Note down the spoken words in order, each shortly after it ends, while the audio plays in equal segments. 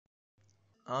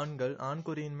ஆண்கள்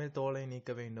ஆண்குறியின் மேல் தோலை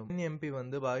நீக்க வேண்டும். எம்பி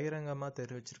பகிரங்கமா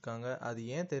தெரிவிச்சிருக்காங்க. அது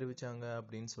ஏன் தெரிவிச்சாங்க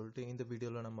அப்படின்னு சொல்லிட்டு இந்த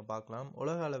வீடியோல நம்ம பார்க்கலாம்.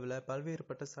 உலக அளவில்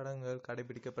பல்வேறுபட்ட சடங்குகள்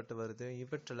கடைபிடிக்கப்பட்டு வருது.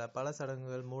 இவற்றில் பல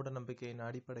சடங்குகள் மூட நம்பிக்கையின்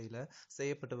அடிப்படையில்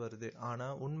செய்யப்பட்டு வருது. ஆனா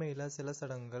உண்மையில சில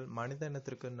சடங்குகள் மனித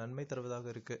இனத்திற்கு நன்மை தருவதாக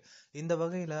இருக்கு. இந்த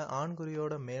வகையில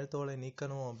ஆண்குறியோட மேல் தோலை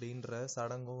நீக்கணும் அப்படின்ற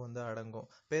சடங்கும் அடங்கும்.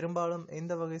 பெரும்பாலும்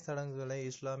இந்த வகை சடங்குகளை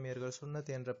இஸ்லாமியர்கள்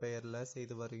சுன்னத் என்ற பெயர்ல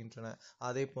செய்து வருகின்றனர்.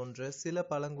 அதே போன்று சில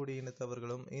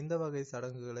பழங்குடியினத்தவர்களும் இந்த வகை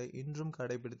சடங்குகளை இன்றும்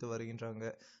கடைபிடித்து வருகின்றாங்க.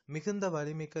 மிகுந்த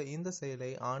வலிமிக்க இந்த செயலை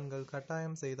ஆண்கள்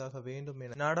கட்டாயம் செய்தாக வேண்டும்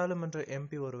என நாடாளுமன்ற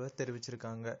எம்பி ஒருவர்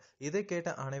தெரிவிச்சிருக்காங்க. இதை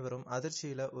கேட்ட அனைவரும்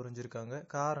அதிர்ச்சியில உறிஞ்சிருக்காங்க.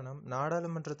 காரணம்,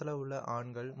 நாடாளுமன்றத்துல உள்ள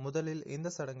ஆண்கள் முதலில்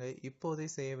இந்த சடங்கை இப்போதே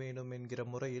செய்ய வேண்டும் என்கிற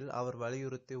முறையில் அவர்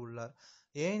வலியுறுத்தி உள்ளார்.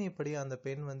 ஏன் இப்படி அந்த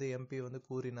பெண் எம்பி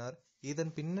கூறினார்?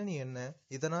 இதன் பின்னணி என்ன?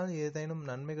 இதனால் ஏதேனும்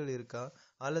நன்மைகள் இருக்கா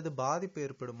அல்லது பாதிப்பு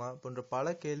ஏற்படுமா போன்ற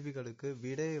பல கேள்விகளுக்கு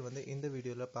விடையை இந்த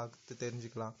வீடியோல பார்த்து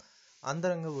தெரிஞ்சுக்கலாம்.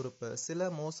 அந்தரங்க உறுப்பு. சில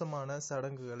மோசமான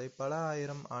சடங்குகளை பல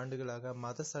ஆயிரம் ஆண்டுகளாக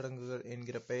மத சடங்குகள்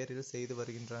என்கிற பெயரில் செய்து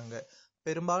வருகின்றாங்க.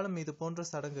 பெரும்பாலும் இது போன்ற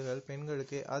சடங்குகள்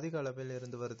பெண்களுக்கே அதிக அளவில்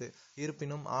இருந்து வருது.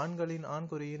 இருப்பினும் ஆண்களின்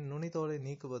ஆண்குறியின் நுனித்தோலை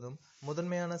நீக்குவதும்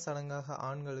முதன்மையான சடங்காக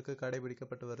ஆண்களுக்கு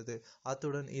கடைபிடிக்கப்பட்டு வருது.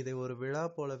 அத்துடன் இதை ஒரு விழா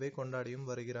போலவே கொண்டாடியும்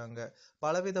வருகிறாங்க.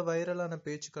 பலவித வைரலான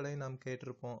பேச்சுக்களை நாம்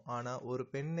கேட்டிருப்போம். ஆனா ஒரு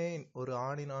பெண்ணே ஒரு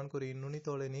ஆணின் ஆண்குறியின்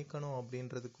நுனித்தோலை நீக்கணும்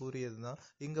அப்படின்றது கூறியதுதான்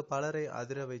இங்கு பலரை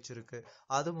அதிர வச்சிருக்கு.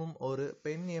 அதுவும் ஒரு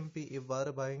பெண் எம்பி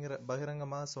இவ்வாறு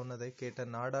பகிரங்கமா சொன்னதை கேட்ட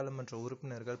நாடாளுமன்ற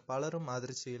உறுப்பினர்கள் பலரும்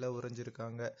அதிர்ச்சியில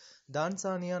உறைஞ்சிருக்காங்க.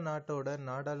 தான்சானியா நாட்டோட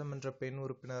நாடாளுமன்ற பெண்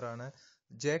உறுப்பினரான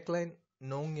ஜேக்லைன்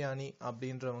நோங்யானி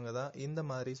அப்படின்றவங்க தான் இந்த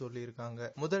மாதிரி சொல்லியிருக்காங்க.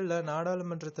 முதல்ல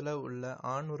நாடாளுமன்றத்துல உள்ள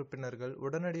ஆண் உறுப்பினர்கள்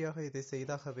உடனடியாக இதை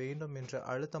செய்தாக வேண்டும் என்று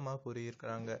அழுத்தமா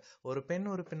கூறியிருக்கிறாங்க. ஒரு பெண்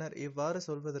உறுப்பினர் இவ்வாறு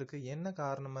சொல்வதற்கு என்ன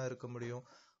காரணமா இருக்க முடியும்?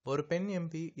 ஒரு பெண்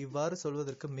எம்பி இவ்வாறு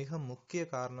சொல்வதற்கு மிக முக்கிய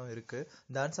காரணம் இருக்கு.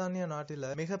 தான்சானியா நாட்டில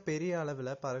மிக பெரிய அளவுல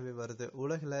பரவி வருது.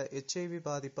 உலகில HIV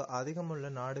பாதிப்பு அதிகமுள்ள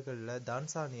நாடுகள்ல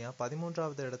தான்சானியா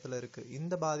 13வது இடத்துல இருக்கு.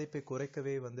 இந்த பாதிப்பை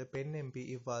குறைக்கவே பெண் எம்பி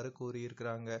இவ்வாறு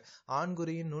கூறியிருக்கிறாங்க.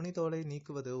 ஆண்குறியின் நுனித்தோலை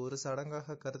நீக்குவது ஒரு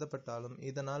சடங்காக கருதப்பட்டாலும்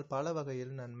இதனால் பல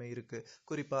வகையில் நன்மை இருக்கு.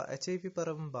 குறிப்பா HIV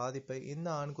பரவும் பாதிப்பை இந்த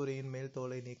ஆண்குறியின் மேல்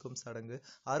தோலை நீக்கும் சடங்கு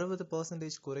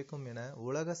 60% குறைக்கும் என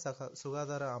உலக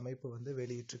சுகாதார அமைப்பு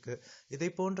வெளியிட்டிருக்கு.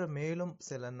 இதை போன்ற மேலும்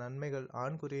சில நன்மைகள்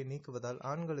ஆண்குறியை நீக்குவதால்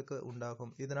ஆண்களுக்கு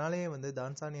உண்டாகும். இதனாலேயே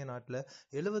தான்சானியா நாட்டுல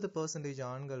 70%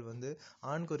 ஆண்கள்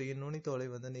ஆண்குறியின் நுனித்தோலை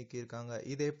நீக்கியிருக்காங்க.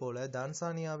 இதே போல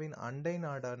தான்சானியாவின் அண்டை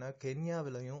நாடான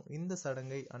கென்யாவிலையும் இந்த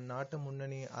சடங்கை அந்நாட்டு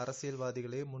முன்னணி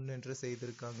அரசியல்வாதிகளே முன்னின்று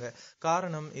செய்திருக்காங்க.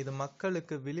 காரணம், இது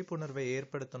மக்களுக்கு விழிப்புணர்வை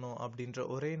ஏற்படுத்தணும் அப்படின்ற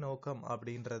ஒரே நோக்கம்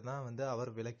அப்படின்றதுதான்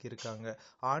அவர் விளக்கியிருக்காங்க.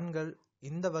 ஆண்கள்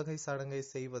இந்த வகை சடங்கை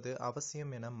செய்வது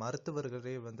அவசியம் என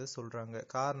மருத்துவர்களே சொல்றாங்க.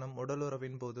 காரணம்,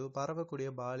 உடலுறவின் போது பரவக்கூடிய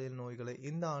பாலியல் நோய்களை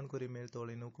இந்த ஆண்குறி மேல்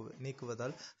தோலை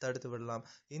நீக்குவதால் தடுத்து விடலாம்.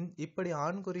 இப்படி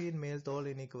ஆண்குறியின் மேல்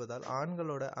தோலை நீக்குவதால்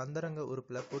ஆண்களோட அந்தரங்க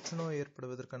உறுப்புல புற்றுநோய்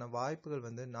ஏற்படுவதற்கான வாய்ப்புகள்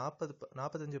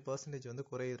 45%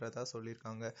 குறைகிறதா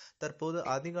சொல்லியிருக்காங்க. தற்போது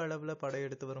அதிக அளவுல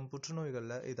படையெடுத்து வரும்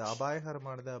புற்றுநோய்கள்ல இது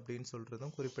அபாயகரமானது அப்படின்னு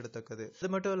சொல்றதும் குறிப்பிடத்தக்கது.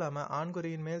 அது மட்டும் இல்லாம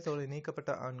ஆண்குறியின் மேல் தோலை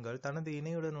நீக்கப்பட்ட ஆண்கள் தனது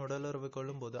இணையுடன் உடலுறவு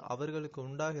கொள்ளும் போது அவர்களுக்கு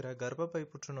உண்டாகிற கர்ப்பப்பை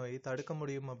புற்றுநோயை தடுக்க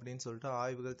முடியும் அப்படின்னு சொல்லிட்டு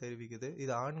ஆய்வுகள் தெரிவிக்குது.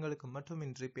 இது ஆண்களுக்கு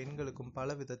மட்டுமின்றி பெண்களுக்கும்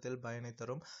பல விதத்தில் பயனை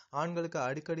தரும். ஆண்களுக்கு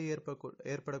அடிக்கடி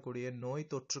ஏற்படக்கூடிய நோய்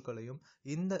தொற்றுகளையும்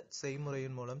இந்த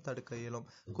செய்முறையின் மூலம் தடுக்க இயலும்.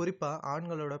 குறிப்பா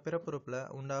ஆண்களோட பிறப்புறுப்புல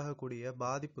உண்டாகக்கூடிய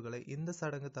பாதிப்புகளை இந்த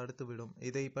சடங்கு தடுத்து விடும்.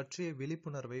 இதை பற்றிய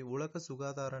விழிப்புணர்வை உலக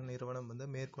சுகாதார நிறுவனம்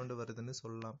மேற்கொண்டு வருதுன்னு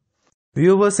சொல்லலாம்.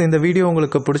 வியூவர்ஸ், இந்த வீடியோ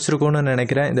உங்களுக்கு பிடிச்சிருக்கும்னு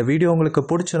நினைக்கிறேன். இந்த வீடியோ உங்களுக்கு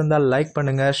பிடிச்சிருந்தா லைக்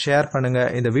பண்ணுங்க, ஷேர் பண்ணுங்க.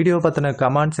 இந்த வீடியோ பத்தின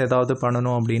கமெண்ட்ஸ் ஏதாவது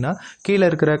பண்ணணும் அப்படின்னா கீழே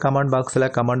இருக்கிற கமெண்ட் பாக்ஸ்ல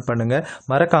கமெண்ட் பண்ணுங்க.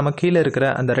 மறக்காம கீழே இருக்கிற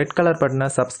அந்த ரெட் கலர் பட்டனை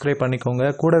சப்ஸ்கிரைப்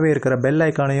பண்ணிக்கோங்க. கூடவே இருக்கிற பெல்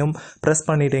ஐக்கானையும் பிரஸ்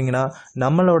பண்ணிட்டீங்கன்னா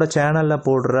நம்மளோட சேனல்ல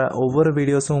போடுற ஒவ்வொரு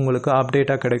வீடியோஸும் உங்களுக்கு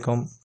அப்டேட்டா கிடைக்கும்.